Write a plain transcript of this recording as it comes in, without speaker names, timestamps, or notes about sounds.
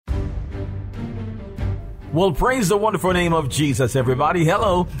Well, praise the wonderful name of Jesus, everybody.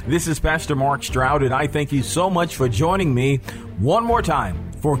 Hello, this is Pastor Mark Stroud, and I thank you so much for joining me one more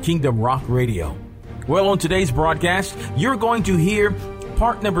time for Kingdom Rock Radio. Well, on today's broadcast, you're going to hear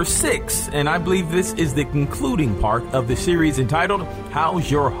part number 6, and I believe this is the concluding part of the series entitled,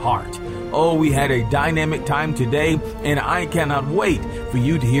 How's Your Heart? Oh, we had a dynamic time today, and I cannot wait for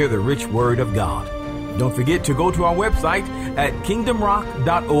you to hear the rich word of God. Don't forget to go to our website at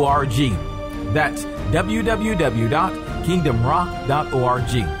kingdomrock.org. That's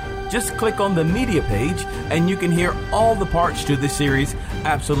www.kingdomrock.org. Just click on the media page and you can hear all the parts to this series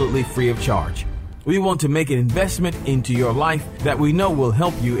absolutely free of charge. We want to make an investment into your life that we know will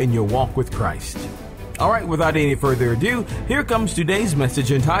help you in your walk with Christ. All right, without any further ado, here comes today's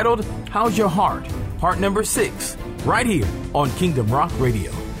message entitled, How's Your Heart? Part number 6, right here on Kingdom Rock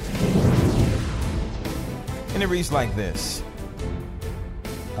Radio. And it reads like this.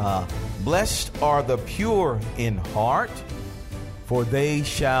 Blessed are the pure in heart, for they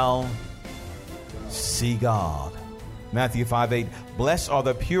shall see God. Matthew 5:8. Blessed are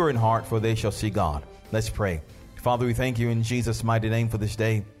the pure in heart, for they shall see God. Let's pray. Father, we thank you in Jesus' mighty name for this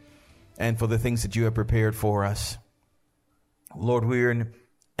day and for the things that you have prepared for us. Lord, we're in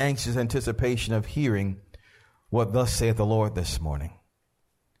anxious anticipation of hearing what thus saith the Lord this morning.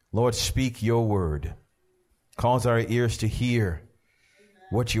 Lord, speak your word. Cause our ears to hear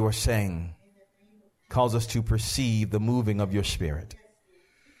what you are saying. Cause us to perceive the moving of your spirit.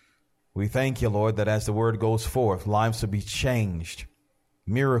 We thank you, Lord, that as the word goes forth, lives will be changed.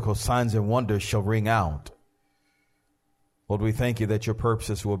 Miracles, signs, and wonders shall ring out. Lord, we thank you that your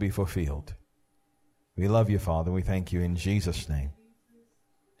purposes will be fulfilled. We love you, Father. We thank you in Jesus' name.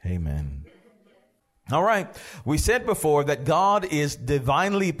 Amen. All right. We said before that God is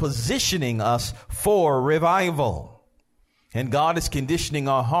divinely positioning us for revival. And God is conditioning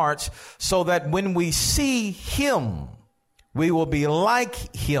our hearts so that when we see him, we will be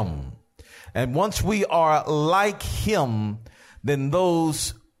like him. And once we are like him, then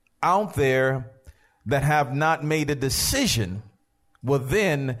those out there that have not made a decision will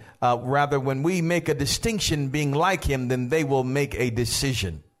then, when we make a distinction being like him, then they will make a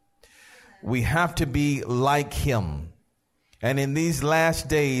decision. We have to be like him. And in these last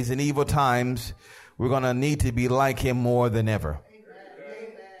days and evil times, we're going to need to be like him more than ever.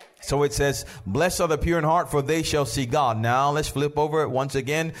 So it says, blessed are the pure in heart, for they shall see God. Now let's flip over once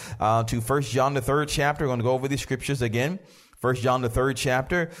again to 1 John, the 3rd chapter. We're going to go over these scriptures again. 1 John, the 3rd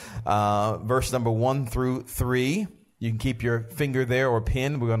chapter, verse number 1 through 3. You can keep your finger there or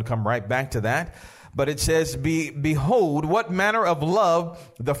pen. We're going to come right back to that. But it says, behold, what manner of love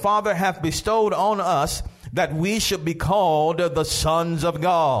the Father hath bestowed on us, that we should be called the sons of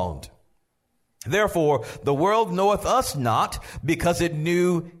God. Therefore, the world knoweth us not, because it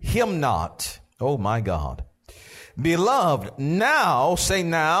knew him not. Oh, my God. Beloved, now, say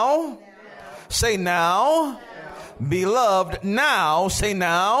now. Say now. Beloved, now, say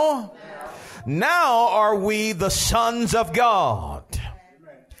now. Now are we the sons of God.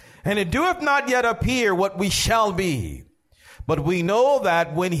 And it doeth not yet appear what we shall be. But we know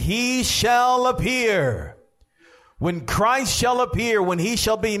that when he shall appear, when Christ shall appear, when he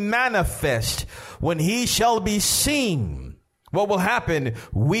shall be manifest, when he shall be seen, what will happen?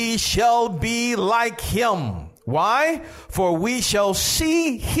 We shall be like him. Why? For we shall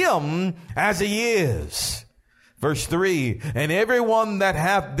see him as he is. Verse 3, and everyone that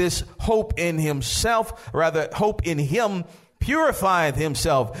hath this hope in himself, rather hope in him, purifieth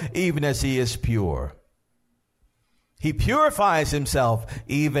himself even as he is pure. He purifies himself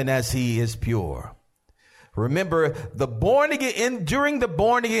even as he is pure. Remember, during the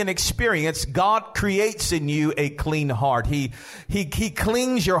born again experience, God creates in you a clean heart. He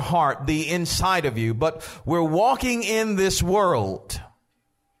cleans your heart, the inside of you. But we're walking in this world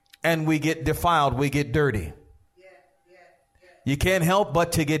and we get defiled, we get dirty. You can't help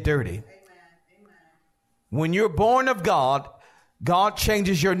but to get dirty. When you're born of God, God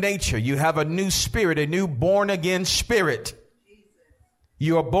changes your nature. You have a new spirit, a new born again spirit.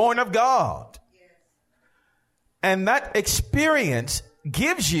 You are born of God. And that experience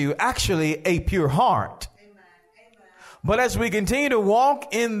gives you actually a pure heart. But as we continue to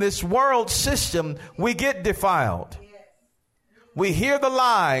walk in this world system, we get defiled. We hear the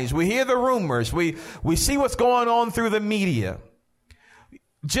lies. We hear the rumors. We see what's going on through the media.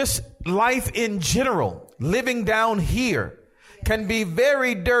 Just life in general, living down here, can be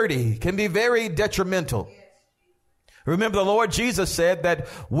very dirty, can be very detrimental. Remember, the Lord Jesus said that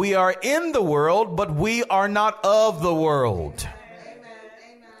we are in the world, but we are not of the world.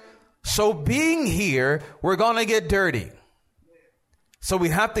 So being here, we're going to get dirty. So we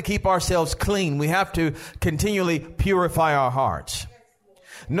have to keep ourselves clean. We have to continually purify our hearts.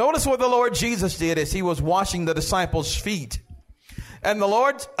 Notice what the Lord Jesus did as he was washing the disciples' feet. And the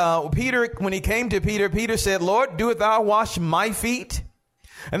Lord, Peter, when he came to Peter, Peter said, Lord, doest thou wash my feet?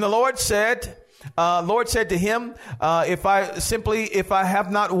 And the Lord said to him, if I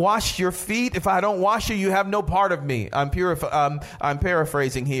have not washed your feet, if I don't wash you, you have no part of me. I'm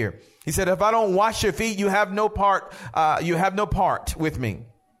paraphrasing here. He said, if I don't wash your feet, you have no part with me.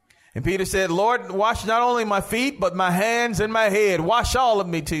 And Peter said, Lord, wash not only my feet, but my hands and my head. Wash all of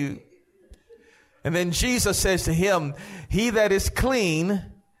me too. And then Jesus says to him, he that is clean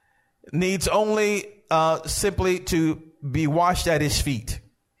needs only simply to be washed at his feet.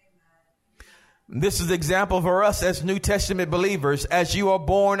 This is the example for us as New Testament believers. As you are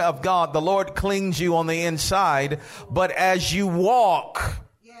born of God, the Lord cleans you on the inside. But as you walk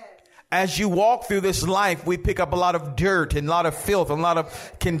through this life, we pick up a lot of dirt and a lot of filth and a lot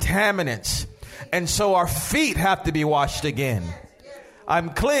of contaminants. And so our feet have to be washed again.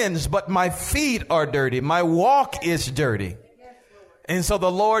 I'm cleansed, but my feet are dirty. My walk is dirty. And so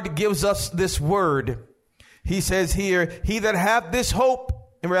the Lord gives us this word. He says here, he that hath this hope,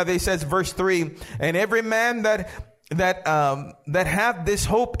 and rather he says verse 3, and every man that hath this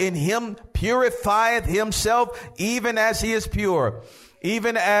hope in him purifieth himself, even as he is pure,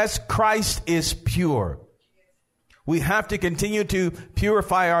 even as Christ is pure. We have to continue to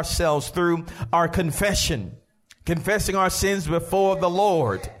purify ourselves through our confession. Confessing our sins before the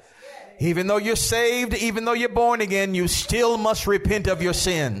Lord. Even though you're saved, even though you're born again, you still must repent of your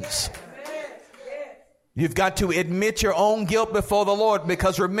sins. You've got to admit your own guilt before the Lord,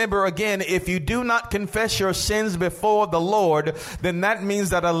 because remember again, if you do not confess your sins before the Lord, then that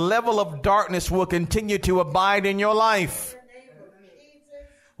means that a level of darkness will continue to abide in your life.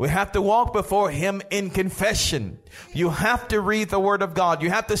 We have to walk before him in confession. You have to read the word of God.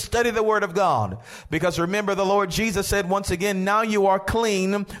 You have to study the word of God. Because remember, the Lord Jesus said once again, now you are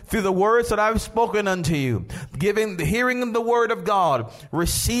clean through the words that I've spoken unto you. Hearing the word of God,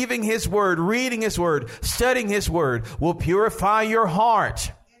 receiving his word, reading his word, studying his word will purify your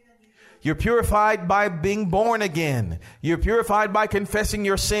heart. You're purified by being born again. You're purified by confessing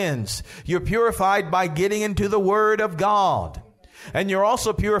your sins. You're purified by getting into the word of God. And you're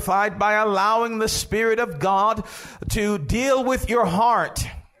also purified by allowing the Spirit of God to deal with your heart.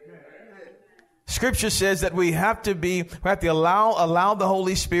 Scripture says that we have to allow the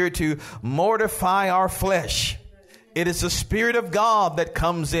Holy Spirit to mortify our flesh. It is the Spirit of God that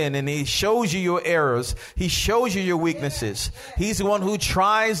comes in and he shows you your errors. He shows you your weaknesses. He's the one who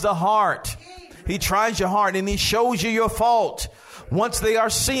tries the heart. He tries your heart and he shows you your fault. Once they are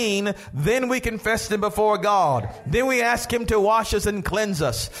seen, then we confess them before God. Then we ask him to wash us and cleanse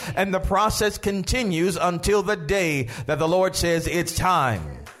us. And the process continues until the day that the Lord says it's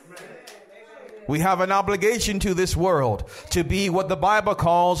time. We have an obligation to this world to be what the Bible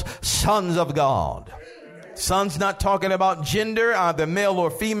calls sons of God. Sons not talking about gender, either male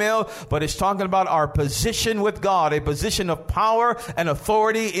or female, but it's talking about our position with God, a position of power and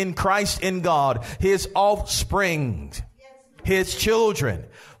authority in Christ, in God, his offspring. His children.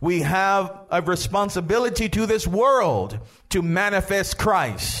 We have a responsibility to this world to manifest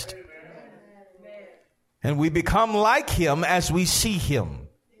Christ. And we become like him as we see him.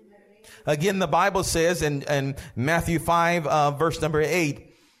 Again, the Bible says in Matthew 5, verse number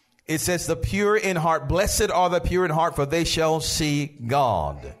 8, it says, the pure in heart, blessed are the pure in heart, for they shall see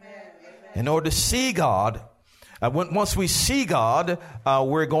God. In order to see God, once we see God,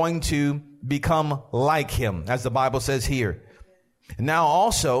 we're going to become like him, as the Bible says here. Now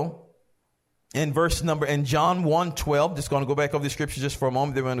also in John 1:12, just going to go back over the scripture just for a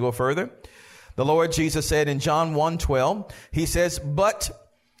moment, then we're going to go further. The Lord Jesus said in John 1:12, he says, but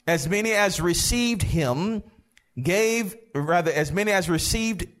as many as received him,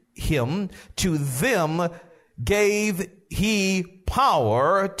 to them gave he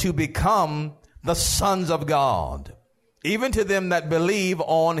power to become the sons of God, even to them that believe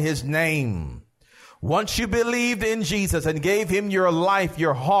on his name. Once you believed in Jesus and gave him your life,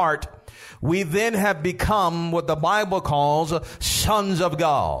 your heart, we then have become what the Bible calls sons of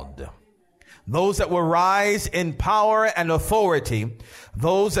God. Those that will rise in power and authority,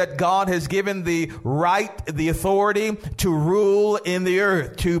 those that God has given the right, the authority to rule in the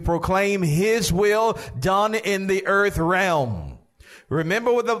earth, to proclaim his will done in the earth realm.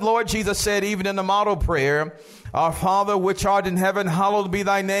 Remember what the Lord Jesus said even in the model prayer, our Father which art in heaven, hallowed be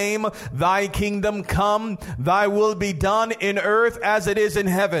thy name. Thy kingdom come, thy will be done in earth as it is in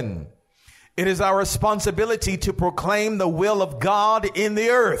heaven. It is our responsibility to proclaim the will of God in the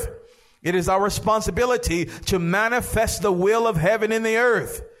earth. It is our responsibility to manifest the will of heaven in the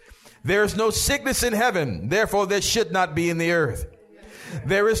earth. There is no sickness in heaven, therefore there should not be in the earth.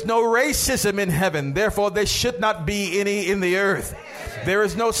 There is no racism in heaven, therefore there should not be any in the earth. There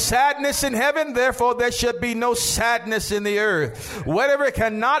is no sadness in heaven, therefore there should be no sadness in the earth. Whatever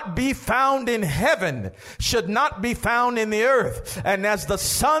cannot be found in heaven should not be found in the earth. And as the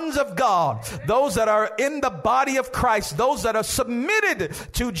sons of God, those that are in the body of Christ, those that are submitted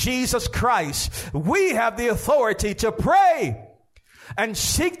to Jesus Christ, we have the authority to pray and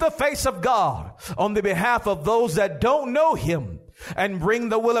seek the face of God on the behalf of those that don't know Him, and bring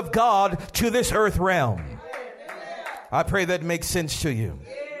the will of God to this earth realm. I pray that makes sense to you.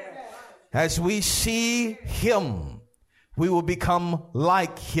 As we see Him, we will become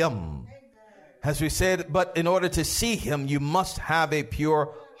like Him. As we said, but in order to see Him, you must have a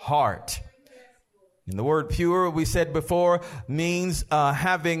pure heart. And the word pure, we said before, means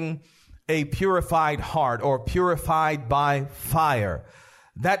having a purified heart, or purified by fire.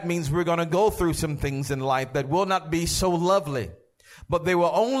 That means we're going to go through some things in life that will not be so lovely, but they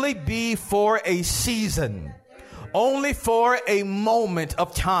will only be for a season, only for a moment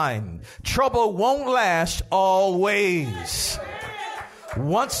of time. Trouble won't last always.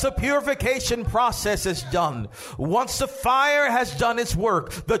 Once the purification process is done, once the fire has done its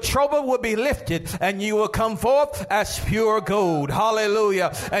work, the trouble will be lifted and you will come forth as pure gold.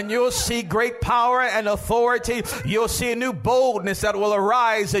 Hallelujah. And you'll see great power and authority. You'll see a new boldness that will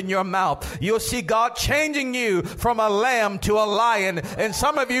arise in your mouth. You'll see God changing you from a lamb to a lion, and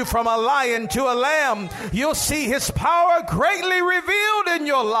some of you from a lion to a lamb. You'll see His power greatly revealed in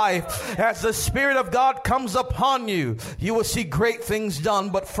your life. As the Spirit of God comes upon you, you will see great things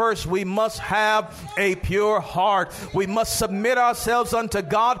done. But first, we must have a pure heart. We must submit ourselves unto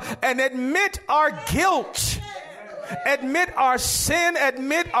God and admit our guilt, admit our sin,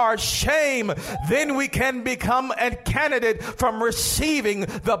 admit our shame. Then we can become a candidate from receiving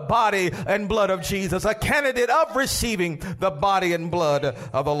the body and blood of Jesus, a candidate of receiving the body and blood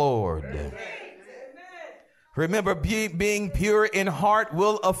of the Lord. Remember, being pure in heart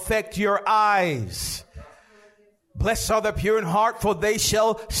will affect your eyes. Blessed are the pure in heart, for they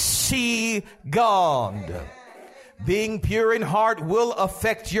shall see God. Being pure in heart will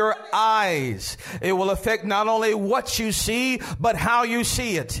affect your eyes. It will affect not only what you see, but how you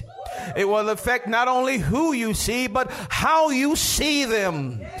see it. It will affect not only who you see, but how you see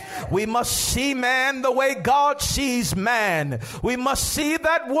them. We must see man the way God sees man. We must see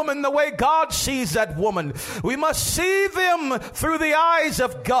that woman the way God sees that woman. We must see them through the eyes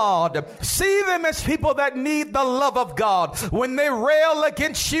of God. See them as people that need the love of God. When they rail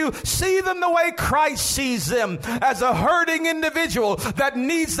against you, see them the way Christ sees them, as a hurting individual that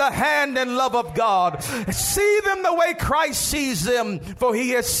needs the hand and love of God. See them the way Christ sees them, for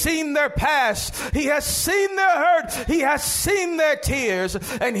He has seen their past. He has seen their hurt. He has seen their tears,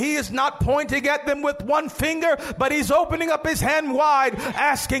 and He is not pointing at them with one finger, but He's opening up His hand wide,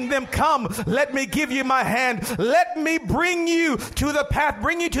 asking them, come, let me give you my hand. Let me bring you to the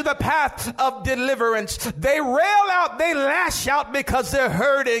path of deliverance. They rail out, they lash out because they're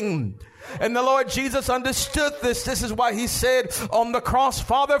hurting. And the Lord Jesus understood this. This is why He said on the cross,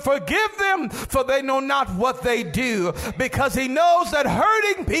 Father, forgive them, for they know not what they do. Because He knows that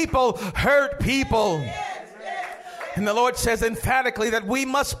hurting people hurt people. And the Lord says emphatically that we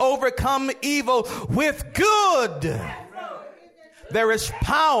must overcome evil with good. There is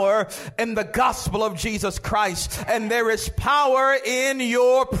power in the gospel of Jesus Christ, and there is power in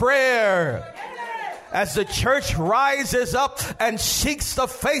your prayer. As the church rises up and seeks the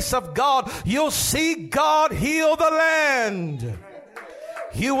face of God, you'll see God heal the land.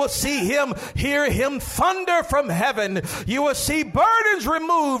 You will see Him, hear Him thunder from heaven. You will see burdens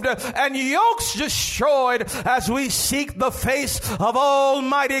removed and yokes destroyed as we seek the face of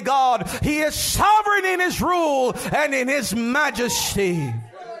Almighty God. He is sovereign in His rule and in His majesty.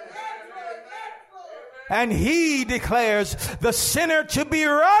 And He declares the sinner to be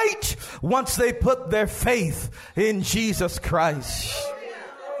right once they put their faith in Jesus Christ.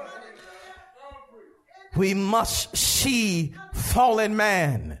 We must see fallen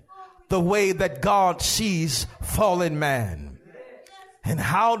man the way that God sees fallen man. And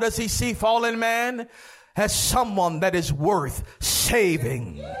how does He see fallen man? As someone that is worth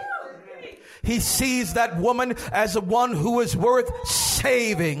saving. He sees that woman as one who is worth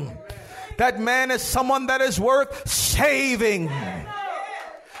saving. That man is someone that is worth saving.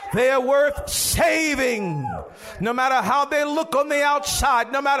 They are worth saving. No matter how they look on the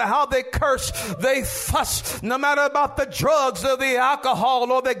outside, no matter how they curse, they fuss, no matter about the drugs or the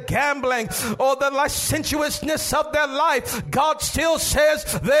alcohol or the gambling or the licentiousness of their life, God still says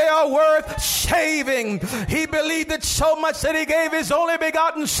they are worth saving. He believed it so much that he gave his only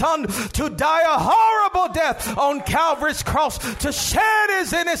begotten Son to die a horrible death on Calvary's cross, to shed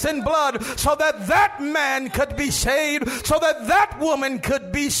his innocent blood so that that man could be saved, so that that woman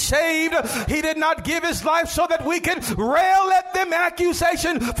could be saved. He did not give his life so that we could rail at them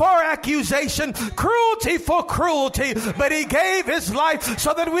accusation for accusation, cruelty for cruelty, but he gave his life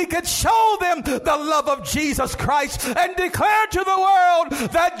so that we could show them the love of Jesus Christ and declare to the world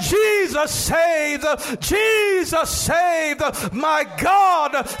that Jesus saved, Jesus saved, my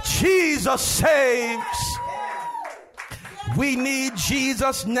God, Jesus saves. We need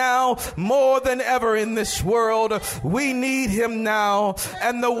Jesus now more than ever in this world. We need him now.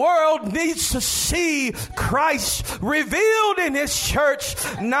 And the world needs to see Christ revealed in his church.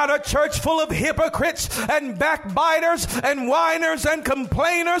 Not a church full of hypocrites and backbiters and whiners and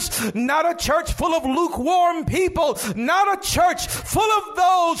complainers. Not a church full of lukewarm people. Not a church full of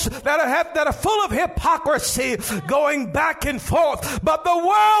those that are full of hypocrisy going back and forth. But the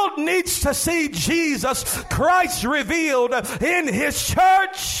world needs to see Jesus Christ revealed in his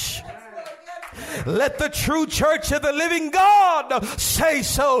church. Let the true church of the living God say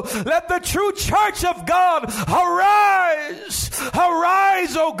so. Let the true church of God arise.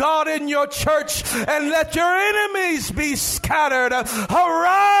 Arise, O God, in your church, and let your enemies be scattered.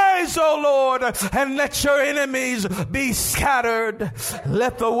 Arise, O Lord, and let your enemies be scattered.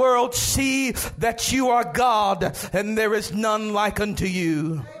 Let the world see that you are God, and there is none like unto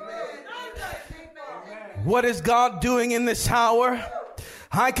you. What is God doing in this hour?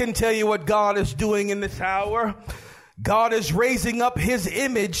 I can tell you what God is doing in this hour. God is raising up his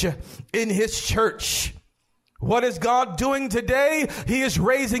image in his church. What is God doing today? He is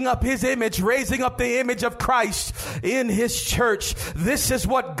raising up his image, raising up the image of Christ in his church. This is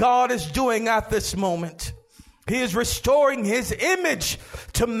what God is doing at this moment. He is restoring his image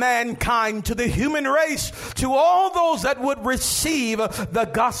to mankind, to the human race, to all those that would receive the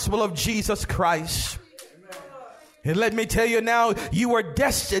gospel of Jesus Christ. And let me tell you now, you are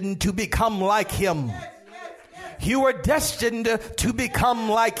destined to become like him. You are destined to become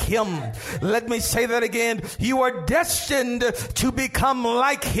like him. Let me say that again. You are destined to become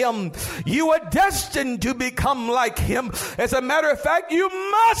like him. You are destined to become like him. As a matter of fact, you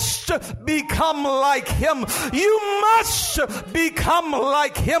must become like him. You must become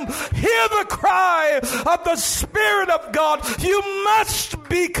like him. Hear the cry of the Spirit of God. You must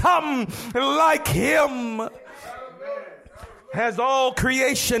become like him. As all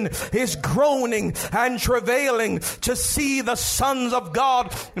creation is groaning and travailing to see the sons of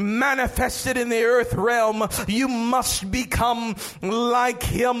God manifested in the earth realm, you must become like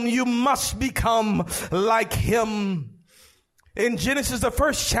him. You must become like him. In Genesis, the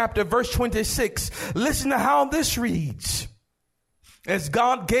first chapter, verse 26, listen to how this reads. As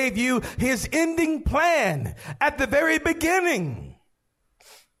God gave you his ending plan at the very beginning.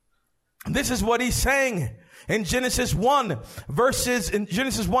 This is what he's saying. In Genesis 1, verse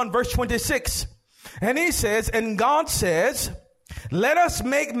 26. And he says, and God says, let us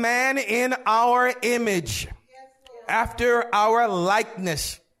make man in our image, after our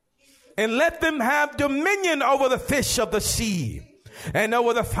likeness, and let them have dominion over the fish of the sea, and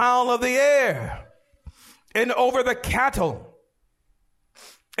over the fowl of the air, and over the cattle,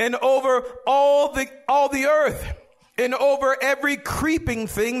 and over all the earth, and over every creeping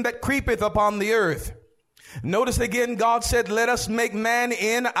thing that creepeth upon the earth. Notice again, God said, let us make man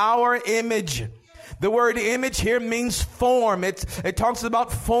in our image. The word image here means form. It talks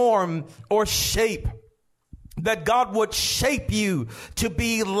about form or shape. That God would shape you to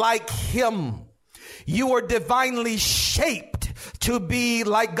be like him. You are divinely shaped to be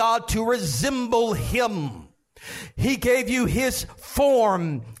like God, to resemble him. He gave you his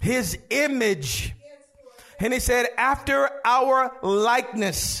form, his image. And he said, after our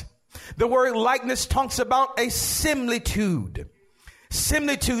likeness. The word likeness talks about a similitude.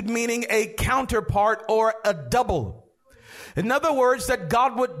 Similitude meaning a counterpart or a double. In other words, that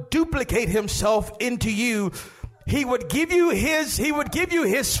God would duplicate himself into you. He would give you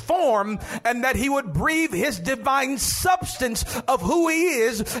his form, and that he would breathe his divine substance of who he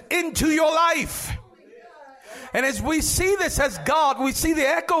is into your life. And as we see this as God, we see the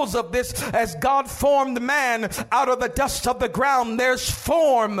echoes of this as God formed man out of the dust of the ground. There's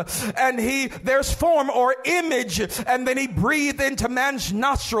form, and there's form or image, and then he breathed into man's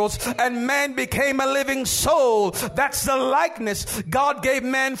nostrils, and man became a living soul. That's the likeness. God gave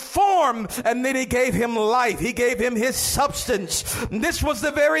man form, and then he gave him life. He gave him his substance. This was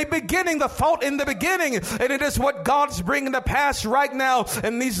the very beginning, the thought in the beginning, and it is what God's bringing to pass right now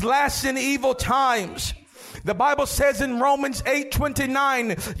in these last and evil times. The Bible says in Romans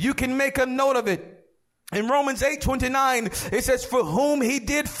 8:29, you can make a note of it. In Romans 8:29, it says, for whom he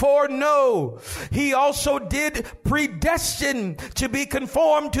did foreknow, he also did predestine to be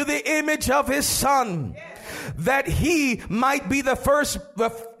conformed to the image of his Son, that he might be the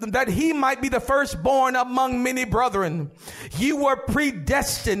firstborn among many brethren. You were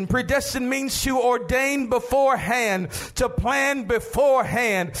predestined. Predestined means to ordain beforehand, to plan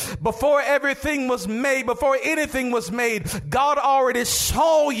beforehand. Before everything was made, before anything was made, God already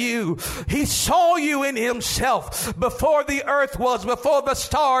saw you. He saw you in himself. Before the earth was, before the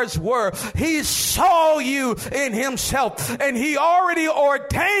stars were, he saw you in himself. And he already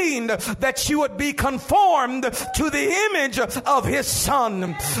ordained that you would be conformed to the image of his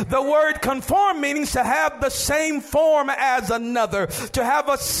Son. The word conform means to have the same form as another, to have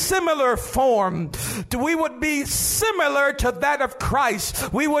a similar form. We would be similar to that of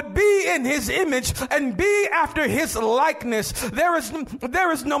Christ. We would be in his image and be after his likeness. There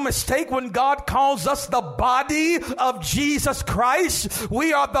is no mistake when God calls us the body of Jesus Christ.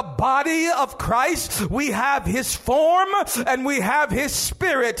 We are the body of Christ. We have his form and we have his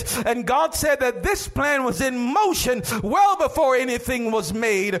spirit. And God said that this plan was in motion well before anything was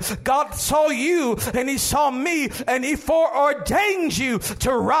made. God saw you and he saw me, and he foreordained you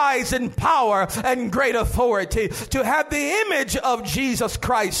to rise in power and great authority, to have the image of Jesus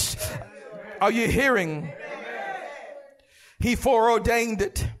Christ. Are you hearing? He foreordained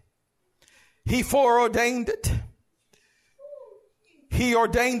it. He foreordained it. He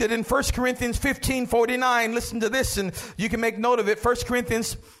ordained it in 1 Corinthians 15:49. Listen to this, and you can make note of it. 1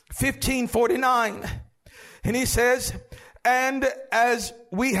 Corinthians 15:49. And he says, and as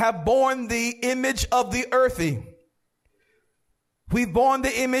we have borne the image of the earthy, we've borne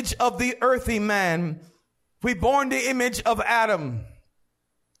the image of the earthy man. We've borne the image of Adam.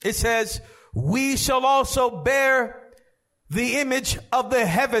 It says, we shall also bear the image of the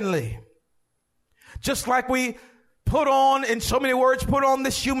heavenly. Just like we put on, in so many words, put on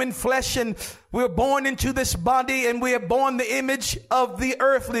this human flesh, and we're born into this body, and we are born the image of the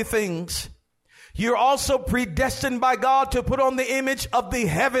earthly things. You're also predestined by God to put on the image of the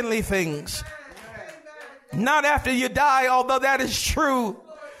heavenly things. Not after you die, although that is true.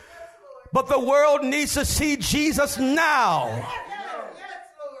 But the world needs to see Jesus now.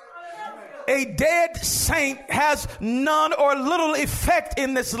 A dead saint has none or little effect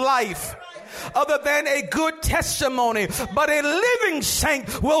in this life other than a good testimony. But a living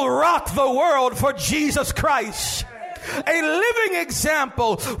saint will rock the world for Jesus Christ. A living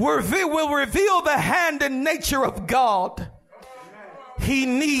example will reveal the hand and nature of God. He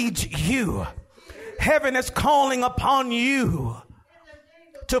needs you. Heaven is calling upon you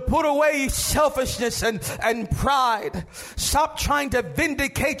to put away selfishness and pride. Stop trying to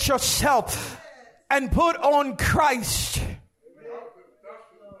vindicate yourself and put on Christ.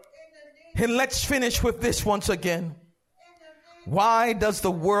 And let's finish with this once again. Why does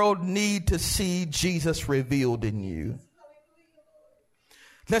the world need to see Jesus revealed in you?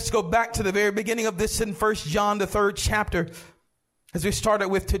 Let's go back to the very beginning of this in 1 John, the 3rd chapter, as we started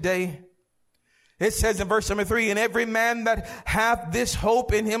with today. It says in verse number 3, and every man that hath this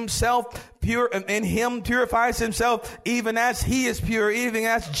hope in himself, pure in him purifies himself, even as he is pure, even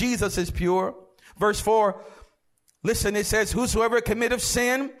as Jesus is pure. Verse 4, listen, it says, whosoever committeth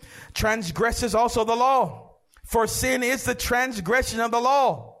sin transgresses also the law. For sin is the transgression of the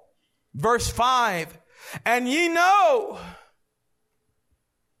law. Verse 5, and ye know,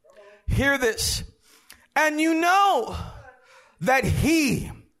 hear this, and you know that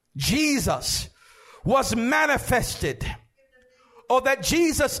he, Jesus, was manifested, or that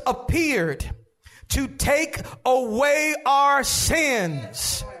Jesus appeared to take away our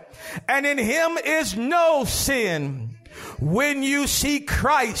sins. And in him is no sin. When you see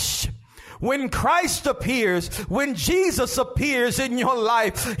Christ, when Christ appears, when Jesus appears in your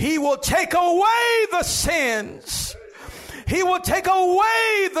life, he will take away the sins. He will take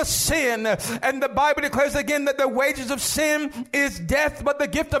away the sin. And the Bible declares again that the wages of sin is death, but the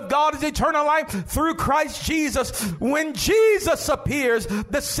gift of God is eternal life through Christ Jesus. When Jesus appears,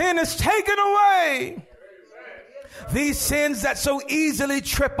 the sin is taken away. These sins that so easily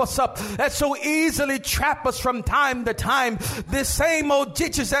trip us up, that so easily trap us from time to time, the same old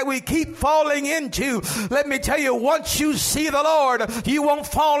ditches that we keep falling into. Let me tell you, once you see the Lord, you won't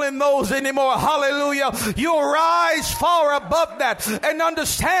fall in those anymore. Hallelujah. You'll rise far above that and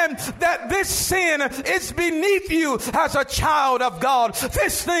understand that this sin is beneath you as a child of God.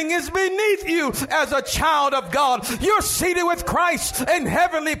 This thing is beneath you as a child of God. You're seated with Christ in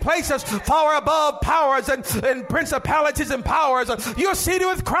heavenly places, far above powers and principalities and powers. You're seated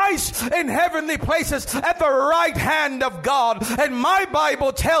with Christ in heavenly places at the right hand of God. And my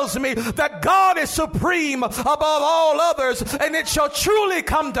Bible tells me that God is supreme above all others, and it shall truly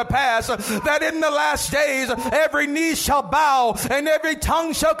come to pass that in the last days every knee shall bow and every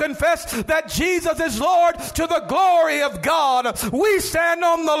tongue shall confess that Jesus is Lord, to the glory of God. We stand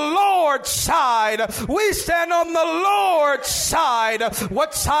on the Lord's side. We stand on the Lord's side.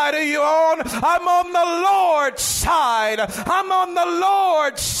 What side are you on? I'm on the Lord's side. I'm on the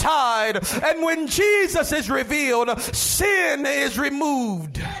Lord's side. And when Jesus is revealed, sin is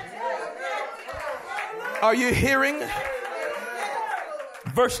removed. Are you hearing?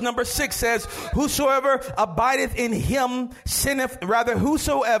 Verse number 6 says, whosoever abideth in him sinneth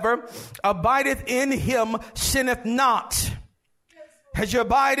not. As you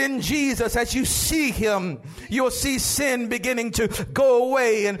abide in Jesus, as you see him, you'll see sin beginning to go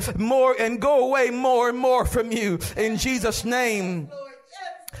away and go away more and more from you in Jesus' name.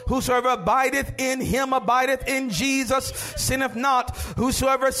 Whosoever abideth in him, abideth in Jesus, sinneth not.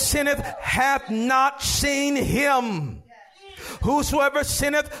 Whosoever sinneth hath not seen him. Whosoever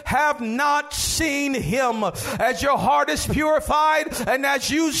sinneth have not seen him. As your heart is purified and as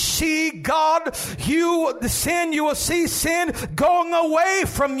you see God, you will see sin going away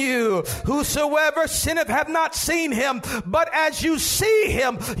from you. Whosoever sinneth have not seen him, but as you see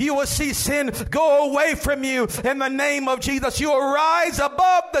him, you will see sin go away from you. In the name of Jesus, you will rise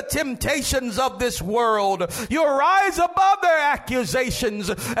above the temptations of this world. You will rise above their accusations,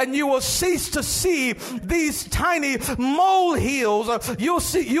 and you will cease to see these tiny molehills. You'll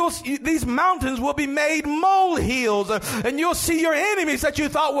see these mountains will be made molehills, and you'll see your enemies that you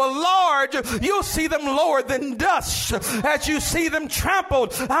thought were large. You'll see them lower than dust as you see them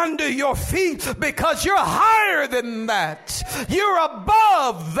trampled under your feet, because you're higher than that. You're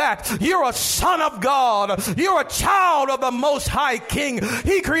above that. You're a son of God. You're a child of the Most High King.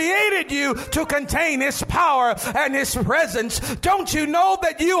 He created you to contain his power and his presence. Don't you know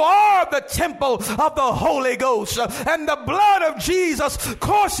that you are the temple of the Holy Ghost, and the blood of Jesus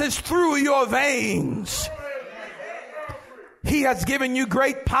courses through your veins? He has given you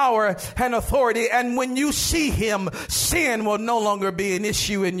great power and authority, and when you see him, sin will no longer be an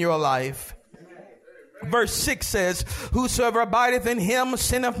issue in your life. Verse 6 says, whosoever abideth in him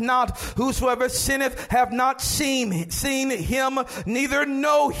sinneth not. Whosoever sinneth have not seen him, neither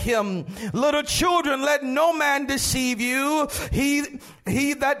know him. Little children, let no man deceive you.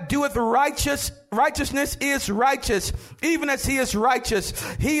 He that doeth righteousness is righteous, even as he is righteous.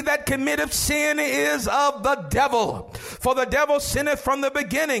 He that committeth sin is of the devil, for the devil sinneth from the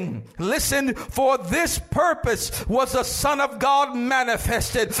beginning. Listen, for this purpose was the Son of God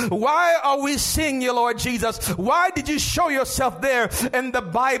manifested. Why are we seeing you, Lord Jesus? Why did you show yourself there in the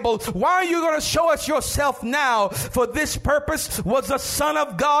Bible? Why are you going to show us yourself now? For this purpose was the Son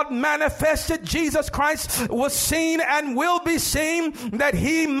of God manifested. Jesus Christ was seen and will be seen, that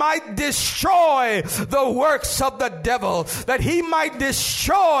he might destroy the works of the devil. That he might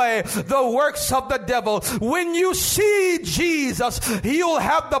destroy the works of the devil. When you see Jesus, you'll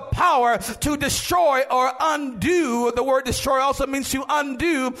have the power to destroy or undo. The word destroy also means to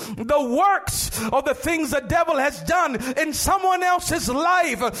undo the works or the things the devil has done in someone else's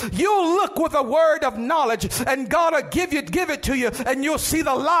life. You'll look with a word of knowledge, and God will give it to you, and you'll see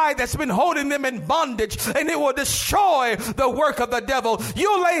the lie that's been holding them in bondage, and it will destroy the work of the devil.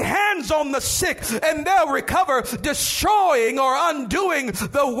 You'll lay hands on the sick and they'll recover, destroying or undoing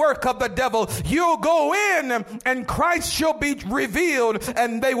the work of the devil. You'll go in and Christ shall be revealed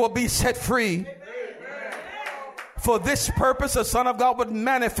and they will be set free. For this purpose the Son of God was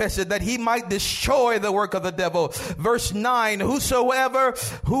manifested, that he might destroy the work of the devil. Verse 9, whosoever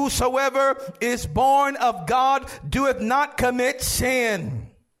is born of God doeth not commit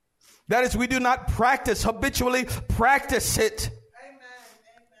sin. That is, we do not habitually practice it.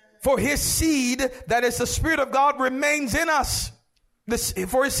 For his seed, that is the Spirit of God, remains in us.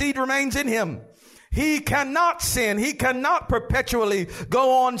 For his seed remains in him. He cannot sin. He cannot perpetually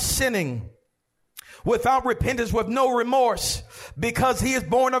go on sinning without repentance, with no remorse, because he is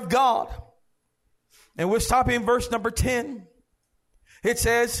born of God. And we're stopping in verse number 10. It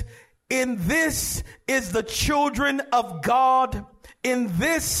says, In this is the children of God. In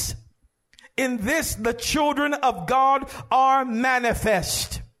this, the children of God are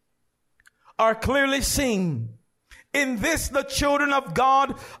manifest, are clearly seen. In this, the children of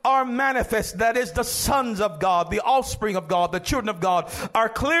God are manifest. That is, the sons of God, the offspring of God, the children of God are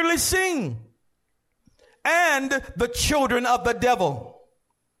clearly seen. And the children of the devil.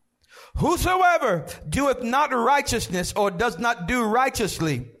 Whosoever doeth not righteousness or does not do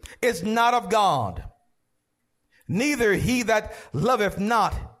righteously is not of God, neither he that loveth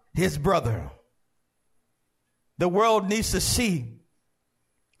not his brother. The world needs to see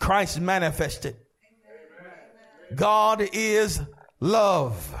Christ manifested. God is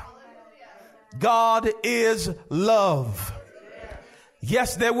love. God is love.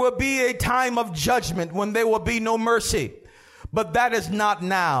 Yes, there will be a time of judgment when there will be no mercy, but that is not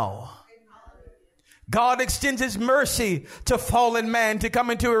now. God extends his mercy to fallen man to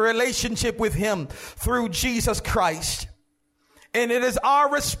come into a relationship with him through Jesus Christ. And it is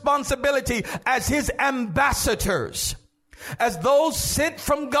our responsibility as his ambassadors, as those sent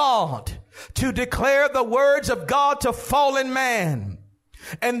from God, to declare the words of God to fallen man.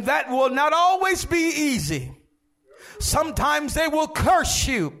 And that will not always be easy. Sometimes they will curse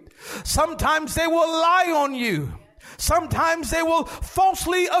you. Sometimes they will lie on you. Sometimes they will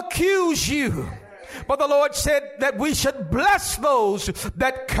falsely accuse you. But the Lord said that we should bless those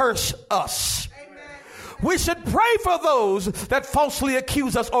that curse us. We should pray for those that falsely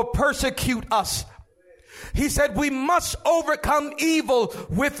accuse us or persecute us. He said we must overcome evil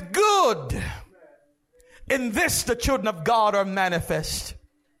with good. In this, the children of God are manifest.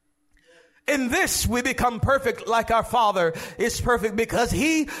 In this, we become perfect like our Father is perfect, because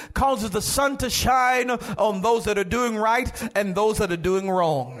he causes the sun to shine on those that are doing right and those that are doing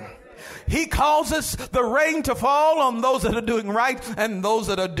wrong. He causes the rain to fall on those that are doing right and those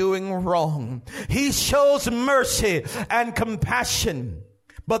that are doing wrong. He shows mercy and compassion.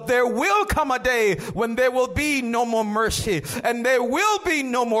 But there will come a day when there will be no more mercy and there will be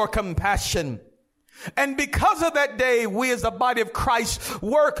no more compassion. And because of that day, we as the body of Christ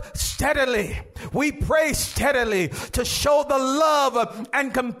work steadily. We pray steadily to show the love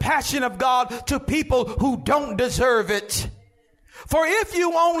and compassion of God to people who don't deserve it. For if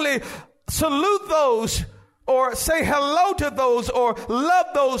you only salute those or say hello to those or love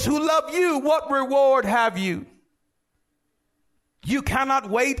those who love you, what reward have you? You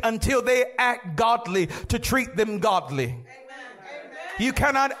cannot wait until they act godly to treat them godly. You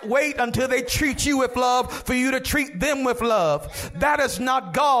cannot wait until they treat you with love for you to treat them with love. That is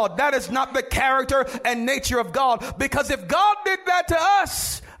not God. That is not the character and nature of God. Because if God did that to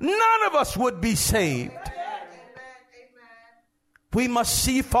us, none of us would be saved. We must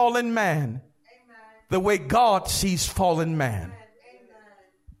see fallen man the way God sees fallen man.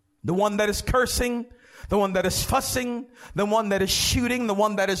 The one that is cursing, the one that is fussing, the one that is shooting, the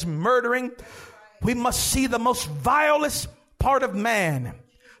one that is murdering. We must see the most vilest part of man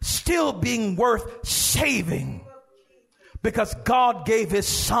still being worth saving, because God gave his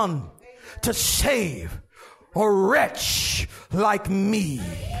son to save a wretch like me,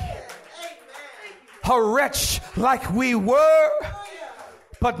 a wretch like we were.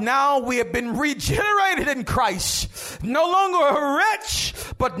 But now we have been regenerated in Christ. No longer a wretch,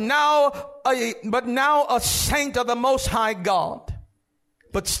 but now a saint of the Most High God.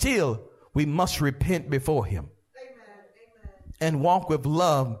 But still, we must repent before him and walk with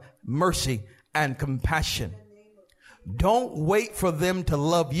love, mercy, and compassion. Don't wait for them to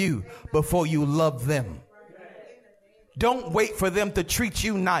love you before you love them. Don't wait for them to treat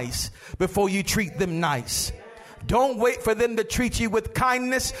you nice before you treat them nice. Don't wait for them to treat you with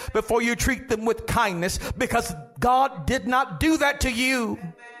kindness before you treat them with kindness, because God did not do that to you.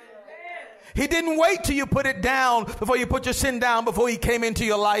 He didn't wait till you put it down before you put your sin down before he came into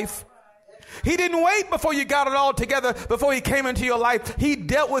your life. He didn't wait before you got it all together before he came into your life. He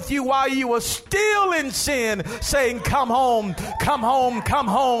dealt with you while you were still in sin, saying, come home, come home, come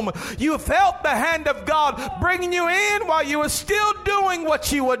home. You felt the hand of God bringing you in while you were still doing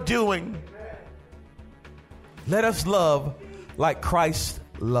what you were doing. Let us love like Christ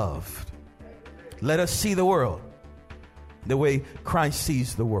loved. Let us see the world the way Christ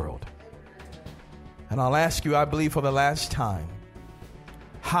sees the world. And I'll ask you, I believe for the last time,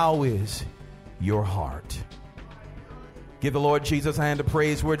 how is your heart? Give the Lord Jesus a hand of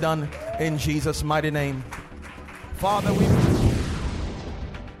praise. We're done in Jesus' mighty name. Father,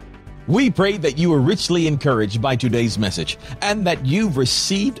 we pray that you were richly encouraged by today's message and that you've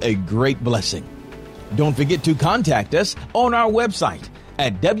received a great blessing. Don't forget to contact us on our website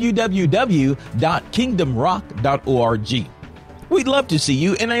at www.kingdomrock.org. We'd love to see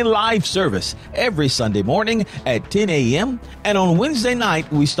you in a live service every Sunday morning at 10 a.m. and on Wednesday night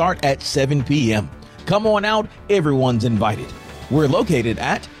we start at 7 p.m. Come on out, everyone's invited. We're located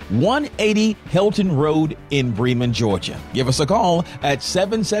at 180 Hilton Road in Bremen, Georgia. Give us a call at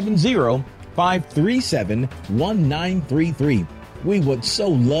 770-537-1933. We would so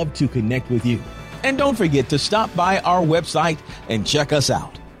love to connect with you. And don't forget to stop by our website and check us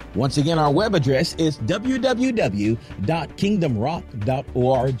out. Once again, our web address is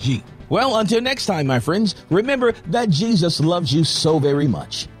www.kingdomrock.org. Well, until next time, my friends, remember that Jesus loves you so very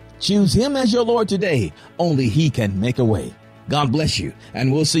much. Choose Him as your Lord today. Only He can make a way. God bless you,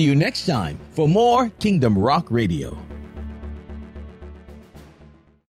 and we'll see you next time for more Kingdom Rock Radio.